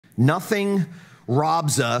Nothing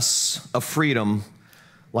robs us of freedom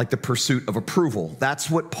like the pursuit of approval. That's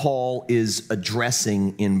what Paul is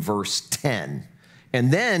addressing in verse 10.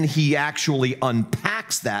 And then he actually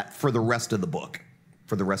unpacks that for the rest of the book,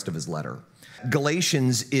 for the rest of his letter.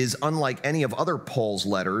 Galatians is unlike any of other Paul's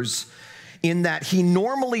letters in that he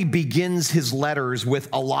normally begins his letters with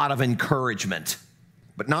a lot of encouragement,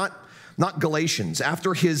 but not Galatians.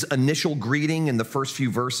 After his initial greeting in the first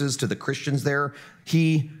few verses to the Christians there,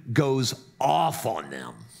 he goes off on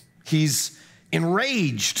them. He's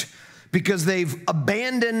enraged because they've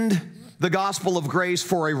abandoned the gospel of grace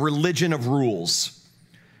for a religion of rules,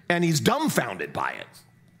 and he's dumbfounded by it.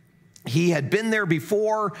 He had been there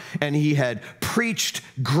before, and he had preached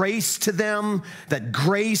grace to them, that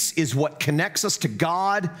grace is what connects us to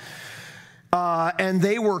God. And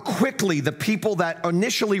they were quickly, the people that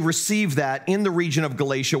initially received that in the region of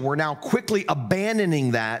Galatia were now quickly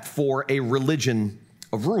abandoning that for a religion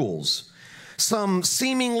of rules. Some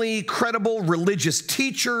seemingly credible religious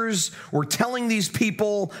teachers were telling these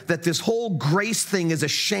people that this whole grace thing is a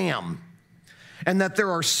sham, and that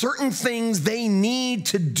there are certain things they need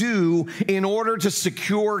to do in order to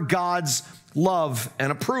secure God's love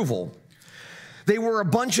and approval. They were a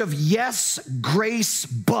bunch of yes, grace,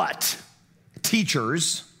 but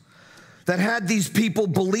teachers that had these people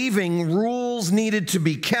believing rules needed to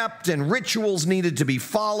be kept and rituals needed to be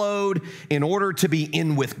followed in order to be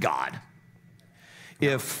in with God.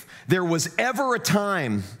 If there was ever a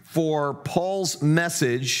time for Paul's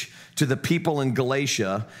message to the people in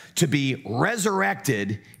Galatia to be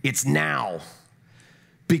resurrected, it's now.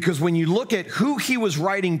 Because when you look at who he was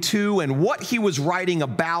writing to and what he was writing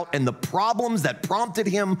about and the problems that prompted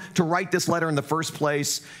him to write this letter in the first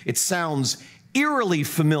place, it sounds eerily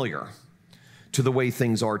familiar to the way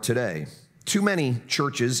things are today. Too many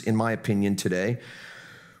churches, in my opinion, today,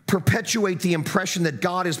 perpetuate the impression that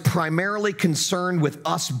God is primarily concerned with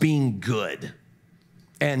us being good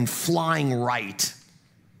and flying right.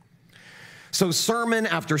 So sermon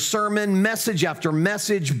after sermon, message after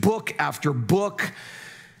message, book after book,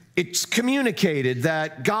 it's communicated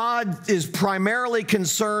that God is primarily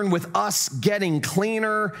concerned with us getting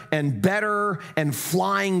cleaner and better and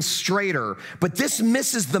flying straighter. But this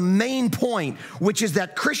misses the main point, which is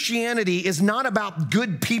that Christianity is not about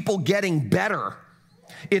good people getting better.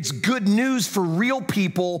 It's good news for real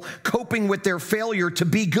people coping with their failure to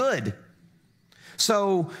be good.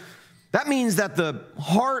 So that means that the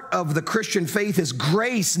heart of the Christian faith is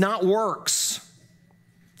grace, not works.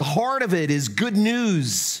 The heart of it is good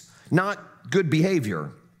news, not good behavior.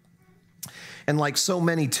 And like so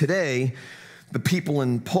many today, the people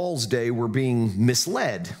in Paul's day were being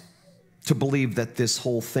misled to believe that this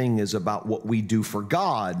whole thing is about what we do for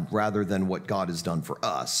God rather than what God has done for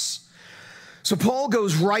us. So Paul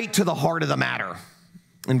goes right to the heart of the matter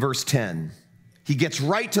in verse 10. He gets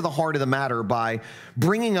right to the heart of the matter by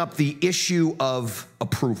bringing up the issue of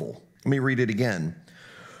approval. Let me read it again.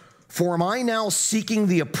 For am I now seeking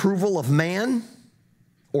the approval of man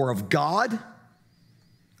or of God?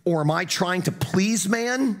 Or am I trying to please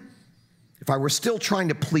man? If I were still trying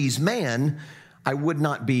to please man, I would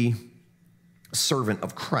not be a servant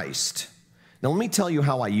of Christ. Now let me tell you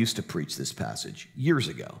how I used to preach this passage years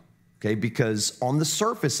ago. Okay, because on the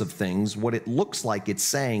surface of things, what it looks like it's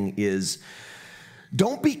saying is,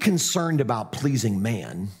 don't be concerned about pleasing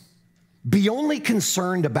man. Be only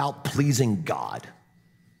concerned about pleasing God.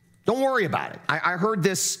 Don't worry about it. I heard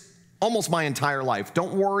this almost my entire life.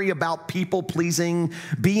 Don't worry about people pleasing.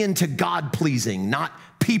 Be into God pleasing, not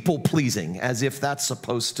people pleasing, as if that's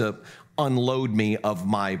supposed to unload me of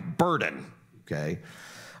my burden, okay?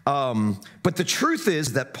 But the truth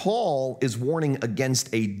is that Paul is warning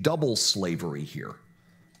against a double slavery here.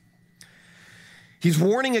 He's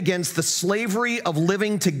warning against the slavery of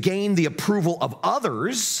living to gain the approval of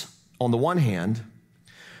others on the one hand,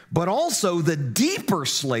 but also the deeper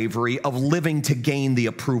slavery of living to gain the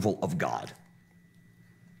approval of God.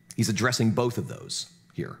 He's addressing both of those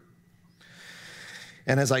here.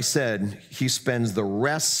 And as I said, he spends the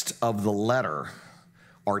rest of the letter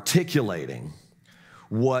articulating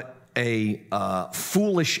what a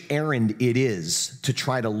foolish errand it is to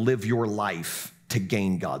try to live your life to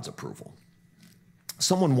gain God's approval.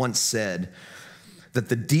 Someone once said that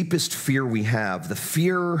the deepest fear we have, the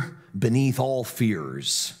fear beneath all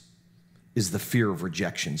fears, is the fear of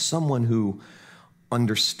rejection. Someone who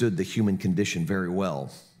understood the human condition very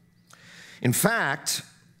well. In fact,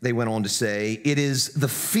 they went on to say, it is the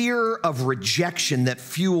fear of rejection that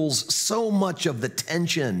fuels so much of the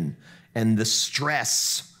tension and the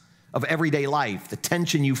stress of everyday life, the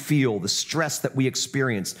tension you feel, the stress that we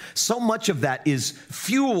experience, so much of that is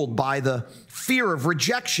fueled by the fear of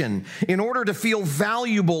rejection. In order to feel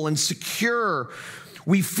valuable and secure,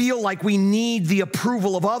 we feel like we need the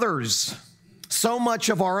approval of others. So much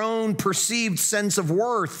of our own perceived sense of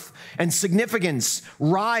worth and significance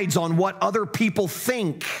rides on what other people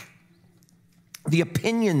think. The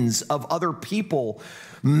opinions of other people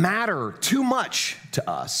matter too much to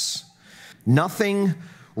us. Nothing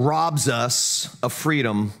robs us of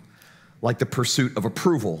freedom like the pursuit of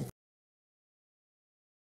approval.